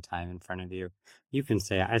having a hard time in front of you. You can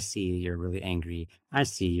say, I see you're really angry. I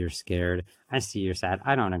see you're scared. I see you're sad.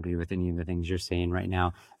 I don't agree with any of the things you're saying right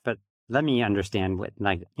now, but let me understand what,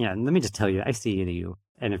 like, you know, let me just tell you, I see you.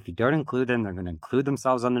 And if you don't include them, they're going to include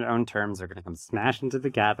themselves on their own terms. They're going to come smash into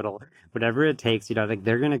the Capitol, whatever it takes, you know, like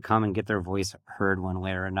they're going to come and get their voice heard one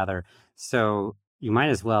way or another. So you might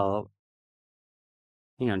as well,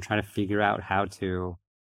 you know, try to figure out how to,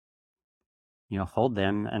 you know, hold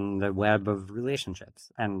them in the web of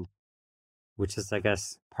relationships, and which is, I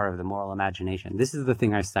guess, part of the moral imagination. This is the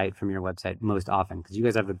thing I cite from your website most often, because you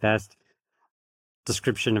guys have the best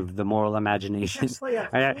description of the moral imagination.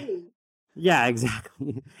 Yeah,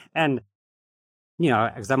 exactly. And, you know,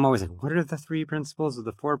 because I'm always like, what are the 3 principles or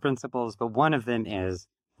the 4 principles? But one of them is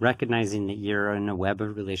recognizing that you're in a web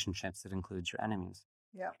of relationships that includes your enemies.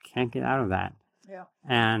 Yeah. Can't get out of that. Yeah.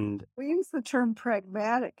 And we use the term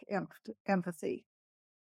pragmatic empathy.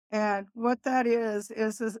 And what that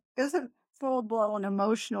isn't full-blown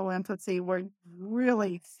emotional empathy where you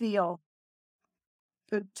really feel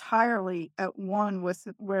entirely at one with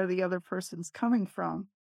where the other person's coming from.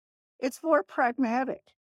 It's more pragmatic.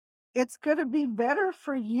 It's going to be better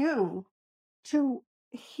for you to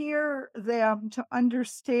hear them, to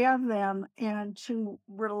understand them, and to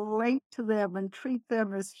relate to them and treat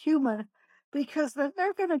them as human, because then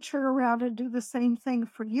they're going to turn around and do the same thing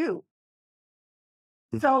for you.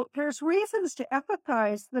 So there's reasons to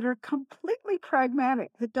empathize that are completely pragmatic,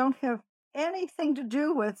 that don't have anything to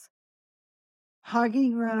do with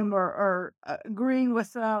hugging them or agreeing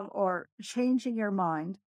with them or changing your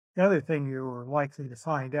mind. The other thing you are likely to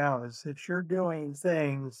find out is that you're doing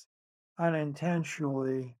things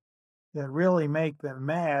unintentionally that really make them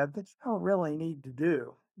mad that you don't really need to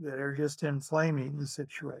do, that are just inflaming the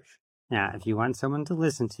situation. yeah, if you want someone to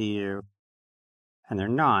listen to you and they're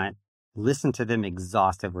not, listen to them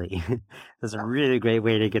exhaustively. That's a really great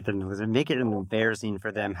way to get them to listen. Make it embarrassing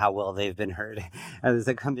for them how well they've been heard. It's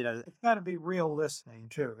It's got to be real listening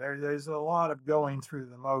too. There's a lot of going through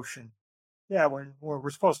the motion. Yeah, we're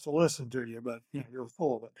supposed to listen to you, but you know, you're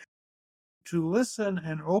full of it. To listen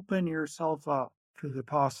and open yourself up to the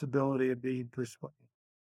possibility of being persuaded.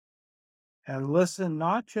 And listen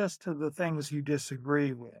not just to the things you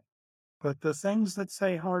disagree with, but the things that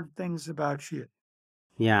say hard things about you.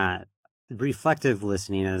 Yeah, reflective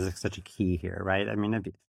listening is such a key here, right? I mean,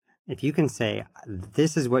 if you can say,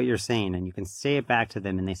 this is what you're saying, and you can say it back to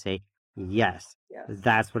them and they say, yes,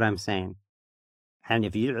 that's what I'm saying. And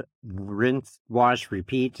if you rinse, wash,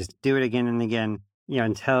 repeat, just do it again and again,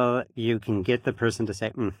 until you can get the person to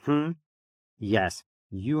say, yes,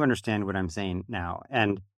 you understand what I'm saying now.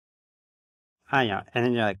 And and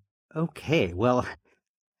then you're like, okay, well,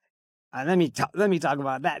 let me talk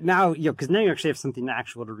about that now, because now you actually have something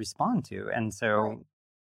actual to respond to. And so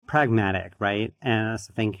pragmatic, right? And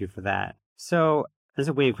so thank you for that. So as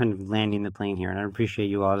a way of kind of landing the plane here, and I appreciate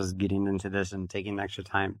you all just getting into this and taking extra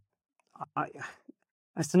time. I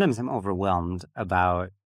sometimes I'm overwhelmed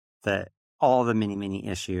about all the many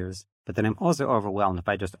issues, but then I'm also overwhelmed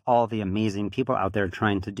by just all the amazing people out there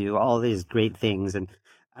trying to do all these great things. And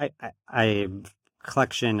I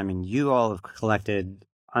collection. I mean, you all have collected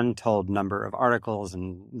untold number of articles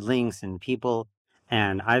and links and people,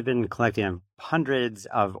 and I've been collecting hundreds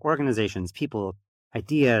of organizations, people,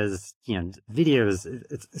 ideas, videos.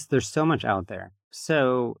 There's so much out there.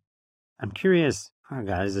 So I'm curious. Oh,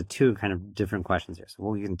 God, there's two kind of different questions here. So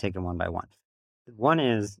we can take them one by one. One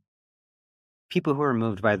is people who are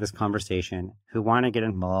moved by this conversation, who want to get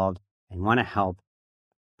involved and want to help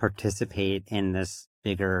participate in this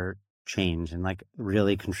bigger change and like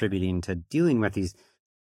really contributing to dealing with these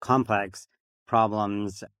complex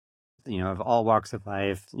problems, of all walks of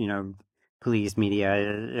life, police,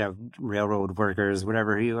 media, railroad workers,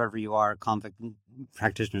 whoever you are, conflict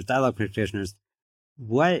practitioners, dialogue practitioners.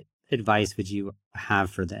 What advice would you have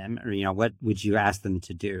for them, or what would you ask them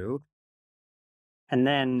to do? And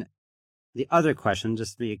then the other question,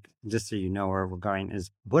 just so you know where we're going, is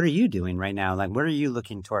what are you doing right now? Like, what are you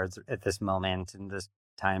looking towards at this moment in this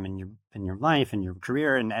time in your life and your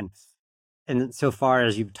career, and so far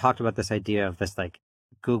as you've talked about this idea of this like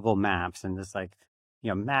Google Maps and this like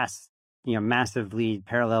massively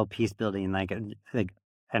parallel peace building,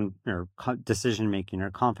 and or decision making or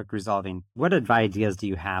conflict resolving. What ideas do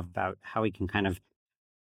you have about how we can kind of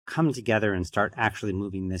come together and start actually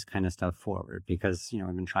moving this kind of stuff forward? Because we've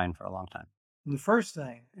been trying for a long time. The first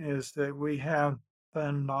thing is that we have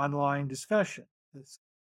an online discussion.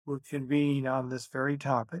 We're convening on this very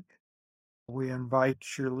topic. We invite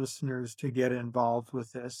your listeners to get involved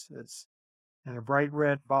with this. It's in a bright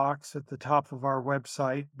red box at the top of our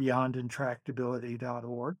website,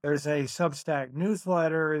 beyondintractability.org. There's a Substack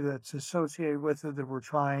newsletter that's associated with it that we're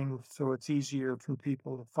trying so it's easier for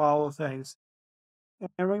people to follow things.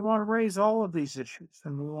 And we want to raise all of these issues,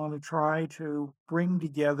 and we want to try to bring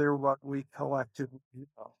together what we collectively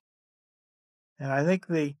know. And I think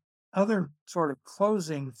the other sort of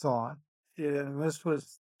closing thought, and this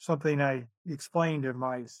was something I explained to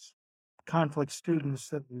my conflict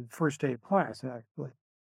students at the first day of class, actually,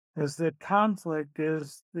 is that conflict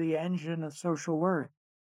is the engine of social learning.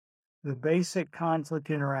 The basic conflict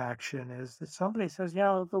interaction is that somebody says,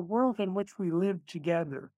 the world in which we live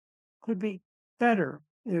together could be better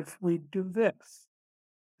if we do this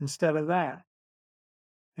instead of that.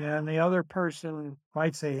 And the other person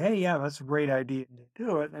might say, hey, yeah, that's a great idea to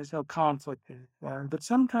do it. And there's no conflict in it. But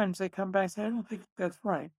sometimes they come back and say, I don't think that's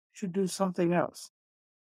right. You should do something else.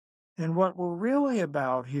 And what we're really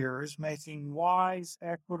about here is making wise,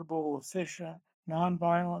 equitable, efficient,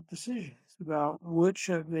 nonviolent decisions about which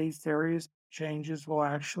of these various changes will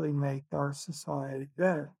actually make our society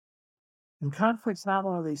better. And conflict's not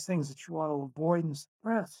one of these things that you want to avoid and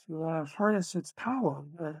suppress. You want to harness its power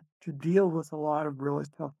to deal with a lot of really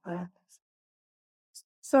tough things.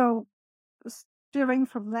 So, steering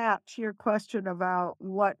from that to your question about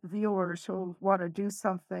what viewers who want to do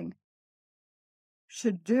something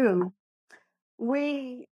should do,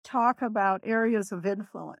 we talk about areas of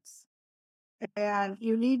influence. And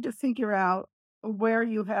you need to figure out where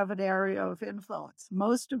you have an area of influence.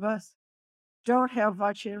 Most of us don't have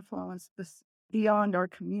much influence beyond our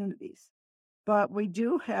communities. But we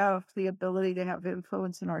do have the ability to have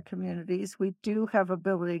influence in our communities. We do have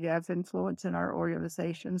ability to have influence in our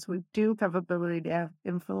organizations. We do have ability to have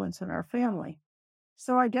influence in our family.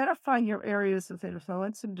 So identify your areas of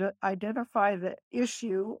influence and identify the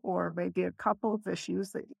issue or maybe a couple of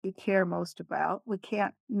issues that you care most about.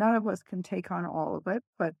 None of us can take on all of it,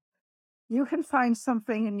 but you can find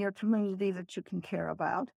something in your community that you can care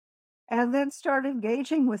about and then start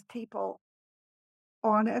engaging with people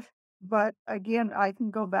on it. But again, I can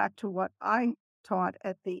go back to what I taught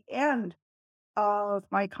at the end of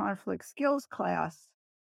my conflict skills class.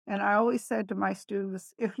 And I always said to my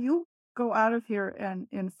students, if you go out of here and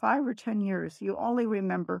in 5 or 10 years, you only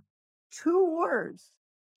remember 2 words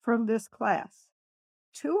from this class,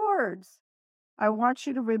 2 words, I want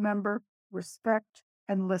you to remember respect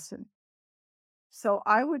and listen. So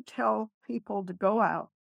I would tell people to go out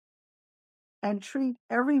and treat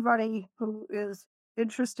everybody who is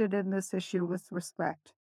interested in this issue with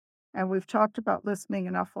respect. And we've talked about listening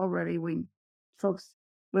enough already. Folks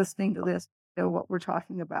listening to this know what we're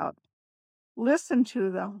talking about. Listen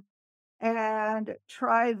to them and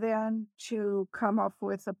try then to come up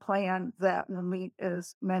with a plan that will meet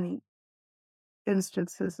as many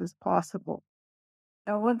instances as possible.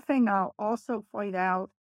 Now, one thing I'll also point out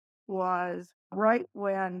was right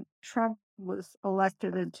when Trump was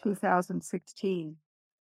elected in 2016,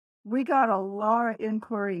 we got a lot of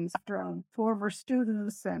inquiries from former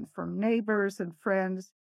students and from neighbors and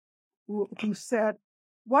friends who said,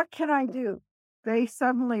 "What can I do?" They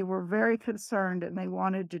suddenly were very concerned and they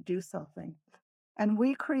wanted to do something. And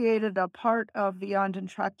we created a part of Beyond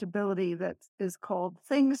Intractability that is called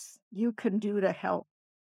Things You Can Do to Help.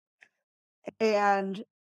 And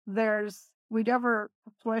we never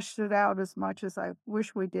fleshed it out as much as I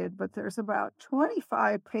wish we did, but there's about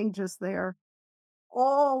 25 pages there,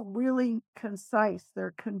 all really concise.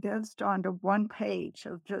 They're condensed onto one page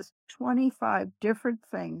of just 25 different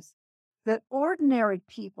things that ordinary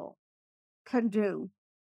people can do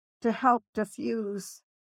to help diffuse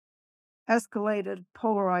escalated,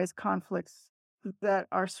 polarized conflicts that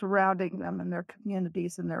are surrounding them in their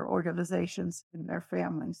communities, in their organizations, in their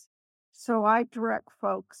families. So I direct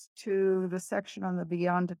folks to the section on the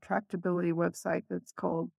Beyond Intractability website that's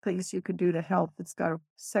called Things You Can Do to Help. It's got a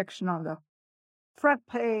section on the front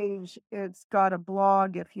page. It's got a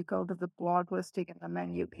blog. If you go to the blog listing in the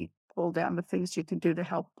menu, you pull down the Things You Can Do to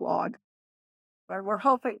Help blog. But we're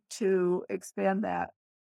hoping to expand that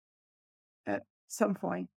at some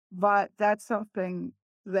point. But that's something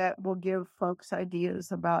that will give folks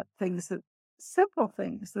ideas about simple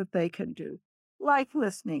things that they can do, like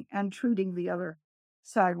listening and treating the other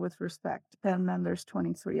side with respect. And then there's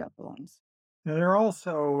 23 other ones. Now, there are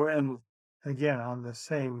also, and again, on the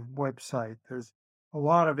same website, there's a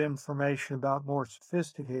lot of information about more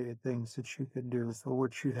sophisticated things that you can do, for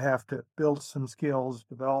which you'd have to build some skills,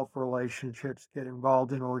 develop relationships, get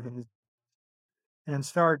involved in organizations, and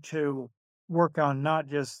start to work on not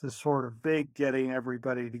just the sort of big getting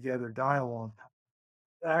everybody together dialogue,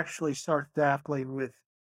 actually start grappling with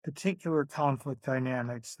particular conflict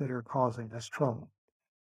dynamics that are causing us trouble,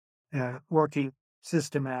 and working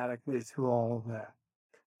systematically through all of that.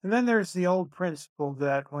 And then there's the old principle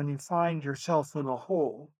that when you find yourself in a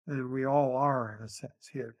hole, and we all are in a sense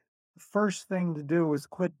here, the first thing to do is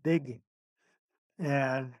quit digging.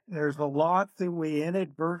 And there's a lot that we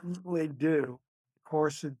inadvertently do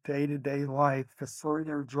course of day-to-day life to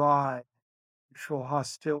further drive sexual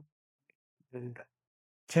hostility and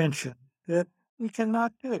tension that we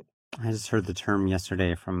cannot do. I just heard the term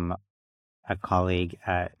yesterday from a colleague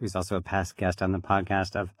who's also a past guest on the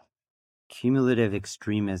podcast of cumulative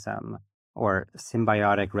extremism or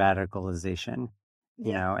symbiotic radicalization,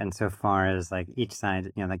 you know, and so far as like each side,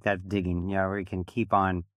 you know, like that digging, you know, where you can keep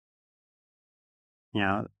on, you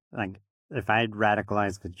know, like if I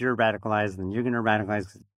radicalize because you're radicalized, then you're going to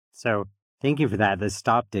radicalize. So thank you for that. The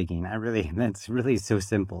stop digging. That's really so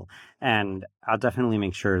simple. And I'll definitely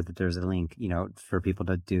make sure that there's a link, you know, for people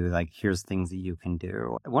to do like, here's things that you can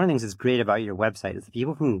do. One of the things that's great about your website is that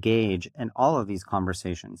people can engage in all of these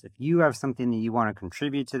conversations. If you have something that you want to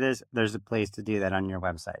contribute to this, there's a place to do that on your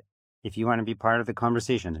website. If you want to be part of the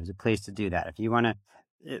conversation, there's a place to do that. If you want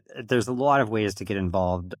to, there's a lot of ways to get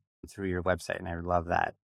involved through your website. And I love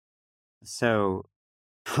that. So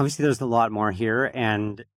obviously there's a lot more here,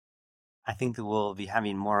 and I think that we'll be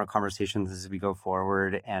having more conversations as we go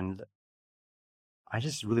forward. And I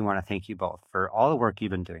just really want to thank you both for all the work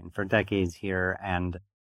you've been doing for decades here and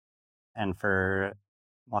for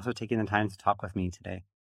also taking the time to talk with me today.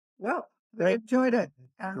 Well, I enjoyed it.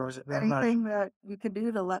 Anything that you can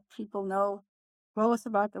do to let people know both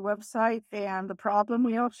about the website and the problem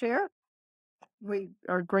we all share, we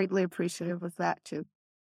are greatly appreciative of that too.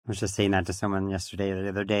 I was just saying that to someone the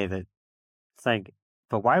other day, that it's like,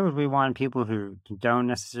 but why would we want people who don't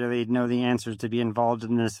necessarily know the answers to be involved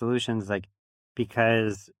in the solutions? Like,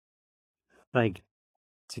 because like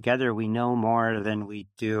together we know more than we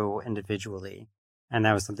do individually. And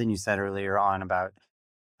that was something you said earlier on about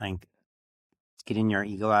like getting your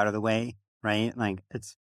ego out of the way, right? Like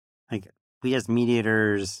it's like we as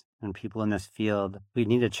mediators and people in this field, we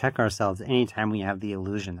need to check ourselves anytime we have the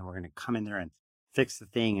illusion that we're going to come in there and fix the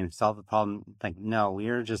thing and solve the problem. Like, no, we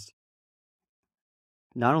are just,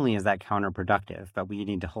 not only is that counterproductive, but we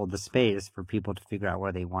need to hold the space for people to figure out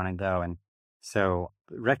where they want to go. And so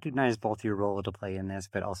recognize both your role to play in this,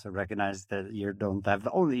 but also recognize that you don't have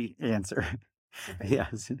the only answer.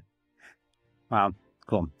 Yes. Wow.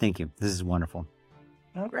 Cool. Thank you. This is wonderful.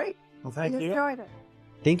 Oh, great. Well, thank you. Enjoyed it.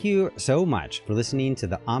 Thank you so much for listening to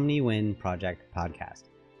the OmniWin Project podcast.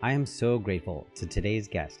 I am so grateful to today's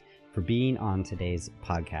guest for being on today's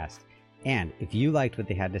podcast. And if you liked what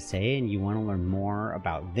they had to say and you want to learn more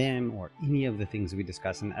about them or any of the things we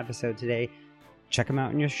discussed in the episode today, check them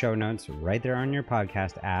out in your show notes right there on your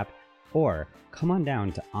podcast app, or come on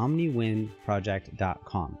down to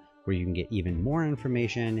omniwinproject.com, where you can get even more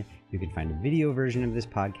information. You can find a video version of this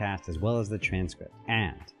podcast as well as the transcript.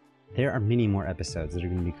 And there are many more episodes that are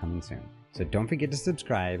going to be coming soon. So don't forget to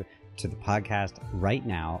subscribe to the podcast right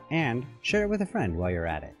now and share it with a friend while you're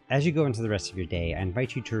at it. As you go into the rest of your day, I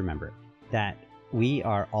invite you to remember that we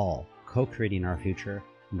are all co-creating our future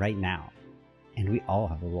right now, and we all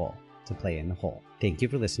have a role to play in the whole. Thank you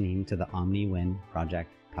for listening to the OmniWin Project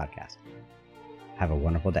podcast. Have a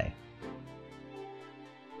wonderful day.